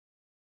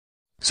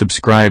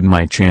subscribe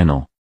my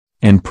channel,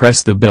 and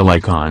press the bell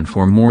icon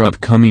for more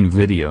upcoming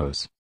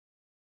videos.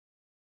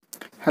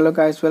 Hello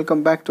guys,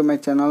 welcome back to my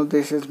channel.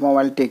 This is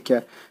Mobile Take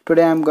Care.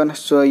 Today I'm gonna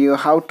show you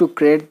how to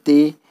create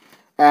the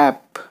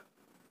app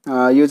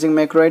using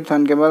Makeroid,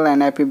 Thunkable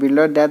and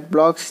AppyBuilder that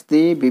blocks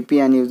the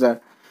VPN user.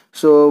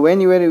 So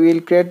when you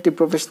will create the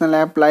professional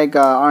app like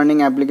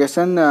earning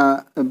application,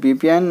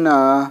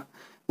 VPN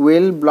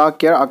will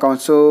block your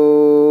account.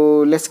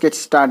 So let's get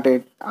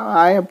started.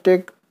 I have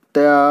taken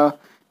the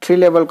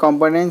 3-level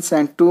components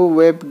and 2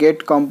 web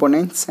get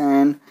components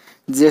and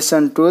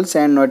JSON tools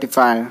and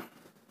notifier.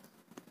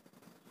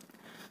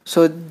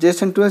 So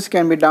JSON tools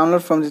can be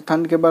downloaded from the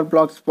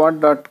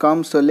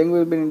thunkableblogspot.com. So link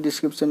will be in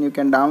description. You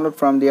can download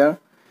from there.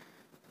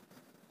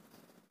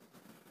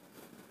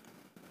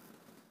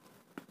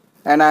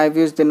 And I have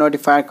used the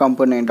notifier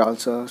component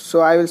also.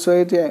 So I will show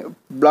you the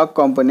block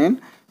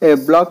component, a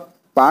block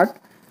part.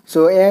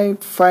 So a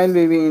file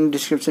will be in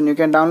description. You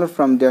can download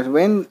from there.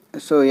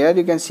 So here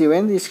you can see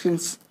when the screen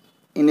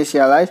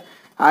initialized,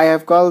 I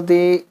have called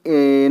the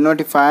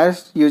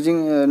notifiers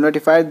using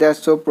notifier that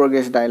show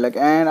progress dialog,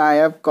 and I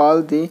have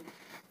called the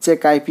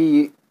check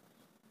IP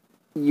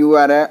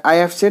URL. I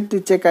have set the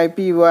check IP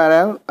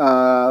URL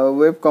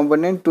web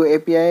component to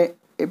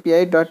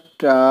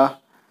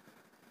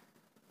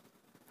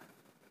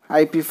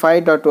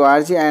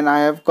api.ip5.org, and I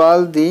have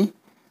called the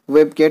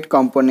webget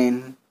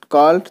component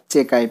called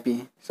check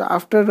IP. So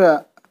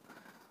after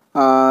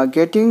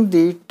getting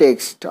the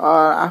text,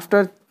 or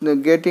after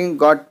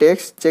got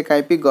text, check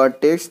IP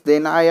got text,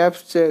 then I have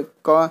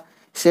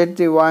set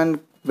the one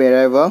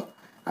variable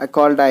I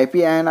called IP,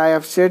 and I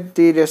have set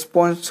the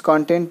response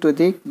content to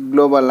the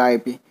global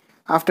IP.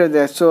 After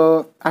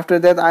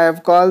that I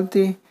have called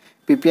the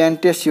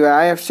VPN test URL.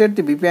 I have set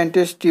the VPN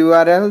test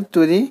URL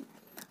to the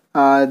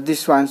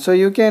this one. So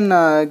you can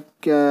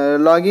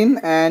log in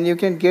and you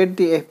can get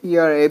the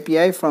your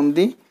API from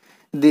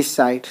this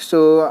site.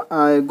 So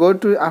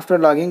after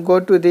logging, go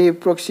to the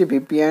proxy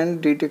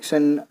VPN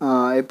detection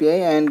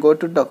API and go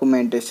to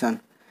documentation.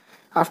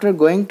 After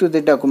going to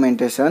the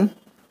documentation,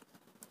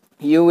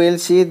 you will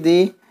see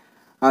the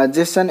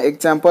JSON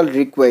example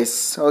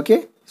requests.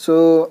 Okay,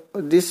 so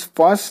this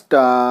first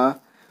the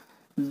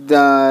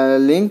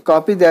link,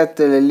 copy that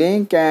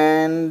link,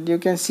 and you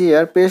can see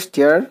here, paste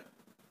here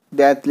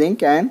that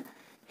link and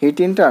hit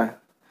enter.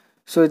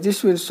 So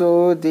this will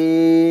show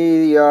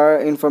your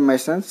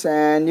informations,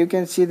 and you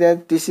can see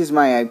that this is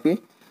my IP.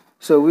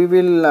 So we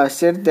will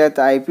set that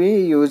IP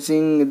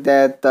using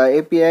that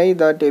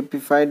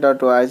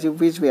api.ap5.org,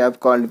 which we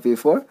have called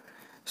before.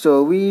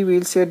 So we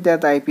will set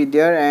that IP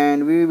there,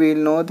 and we will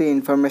know the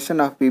information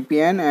of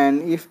VPN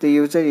and if the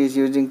user is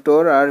using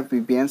Tor or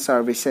VPN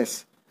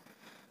services.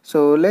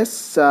 So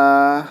let's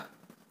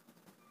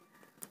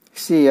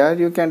see here.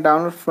 You can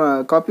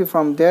download copy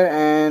from there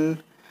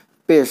and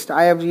paste.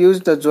 I have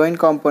used the join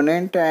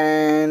component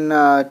and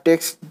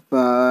text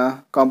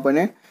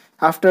component.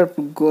 After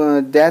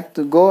that,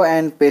 go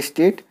and paste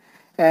it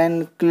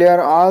and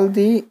clear all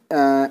the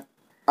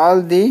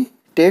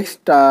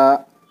text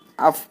after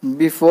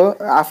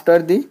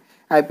the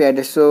IP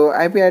address. So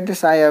IP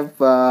address I have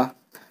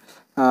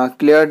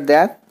cleared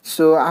that.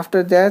 So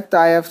after that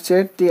I have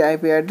set the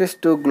IP address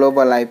to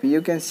global IP.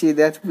 You can see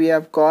that we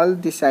have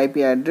called this IP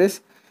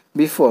address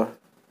before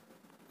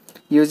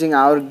using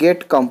our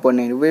get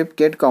component, web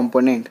get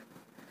component.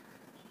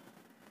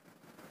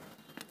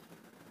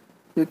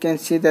 You can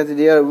see that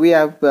there we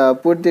have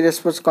put the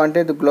response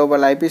content to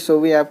global IP. So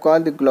we have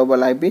called the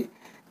global IP.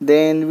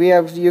 Then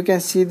you can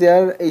see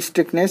there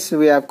strictness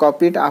we have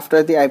copied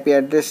after the IP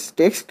address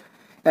text,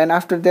 and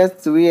after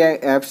that we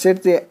have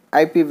set the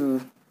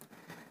IP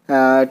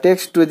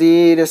text to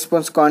the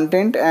response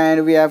content,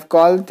 and we have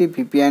called the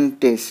VPN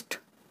test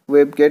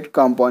web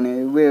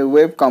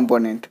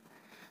component.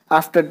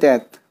 After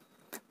that,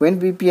 when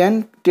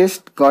VPN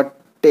test got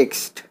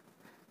text,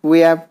 we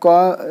have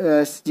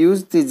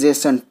used the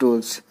JSON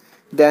tools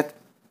that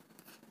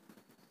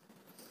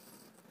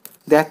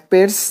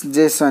pairs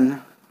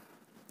JSON.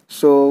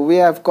 So we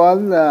have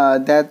called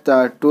that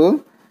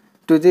tool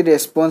to the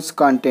response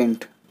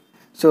content.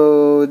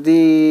 So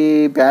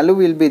the value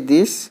will be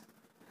this.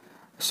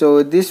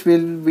 So this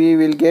we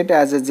will get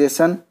as a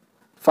JSON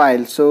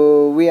file.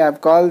 So we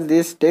have called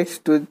this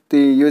text to the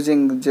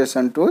using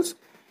JSON tools,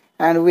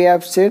 and we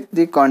have set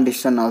the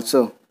condition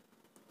also.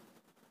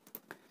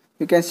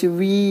 You can see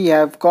we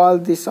have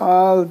called this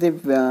all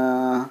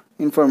the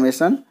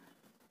information.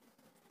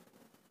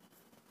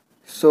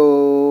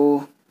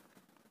 So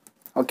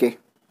okay,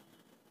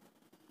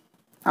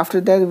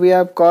 after that we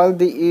have called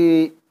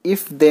the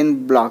if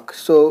then block.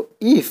 So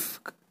if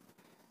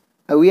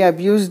we have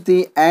used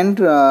the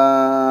AND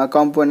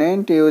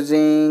component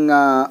using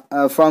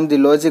from the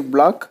logic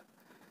block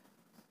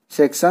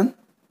section.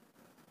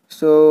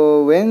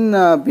 So when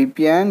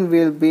VPN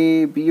will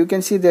be, you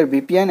can see there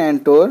VPN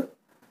and Tor,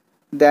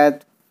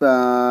 that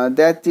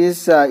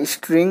is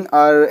string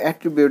or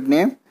attribute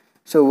name.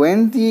 So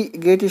when the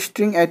get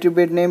string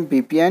attribute name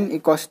VPN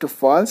equals to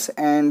false,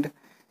 and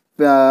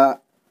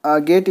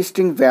get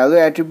string value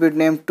attribute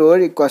name Tor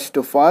equals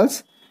to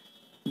false,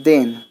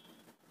 then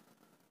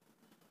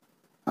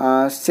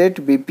set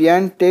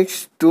VPN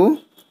text to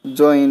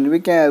join.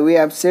 We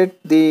have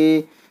set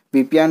the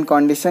VPN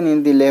condition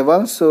in the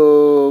label,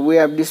 so we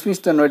have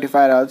dismissed the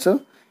notifier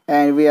also,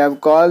 and we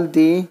have called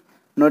the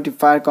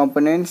notifier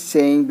component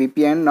saying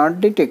VPN not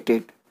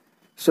detected.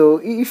 So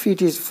if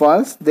it is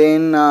false,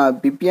 then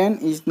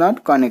VPN is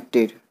not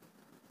connected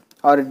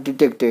or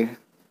detected.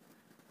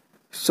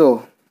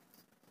 So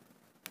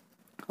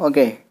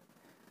okay,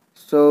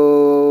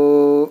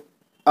 so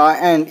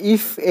and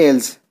if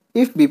else,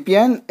 if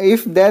VPN,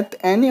 if that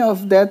any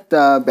of that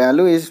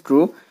value is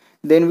true,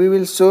 then we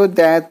will show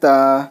that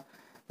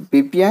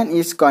VPN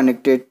is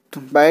connected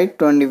by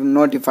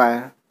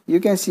notifier. You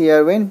can see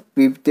here when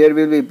there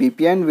will be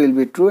VPN will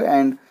be true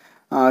and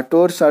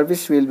Tor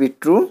service will be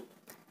true,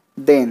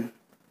 then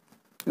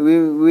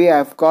we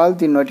have called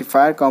the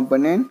notifier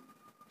component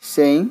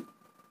saying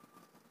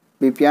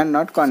VPN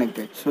not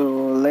connected.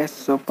 So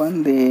let's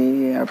open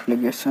the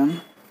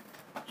application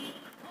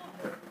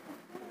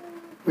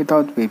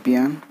without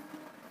VPN.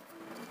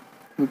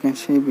 You can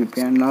see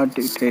VPN not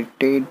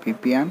detected,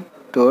 VPN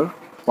Tor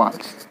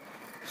false.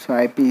 So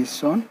IP is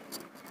shown.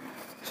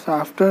 So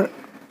after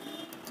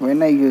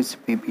when I use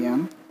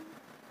VPN,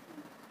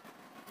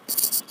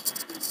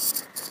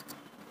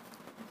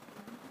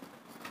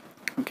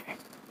 okay,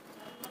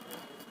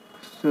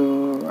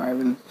 so I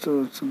will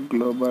choose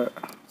global.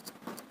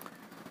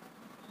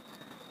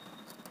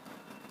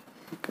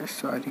 Okay,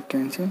 sorry,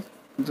 cancel.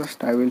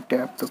 Just I will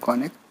tap to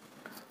connect.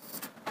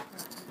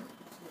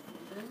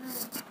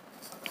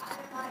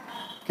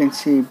 You can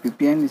see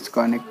VPN is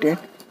connected.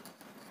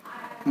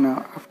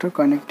 Now after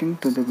connecting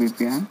to the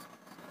VPN,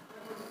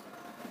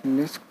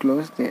 let's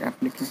close the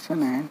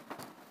application, and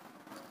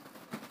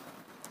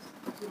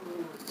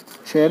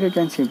here you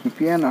can see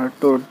VPN or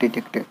Tor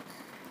detected.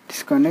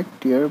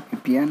 Disconnect your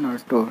VPN or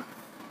Tor.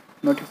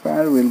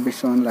 Notifier will be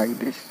shown like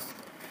this.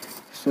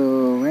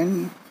 So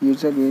when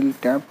user will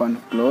tap on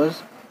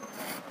close,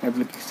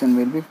 application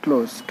will be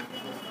closed.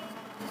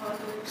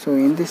 So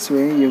in this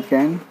way you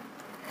can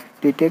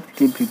detect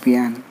the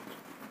VPN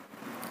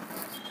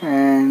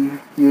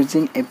and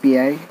using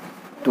API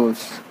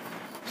tools.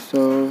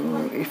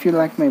 So if you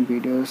like my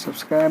video,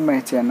 subscribe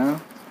my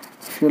channel.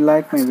 If you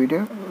like my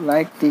video,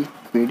 like the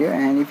video,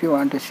 and if you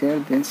want to share,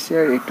 then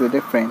share it to the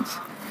friends.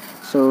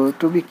 So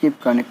to be keep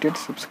connected,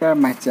 subscribe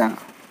my channel.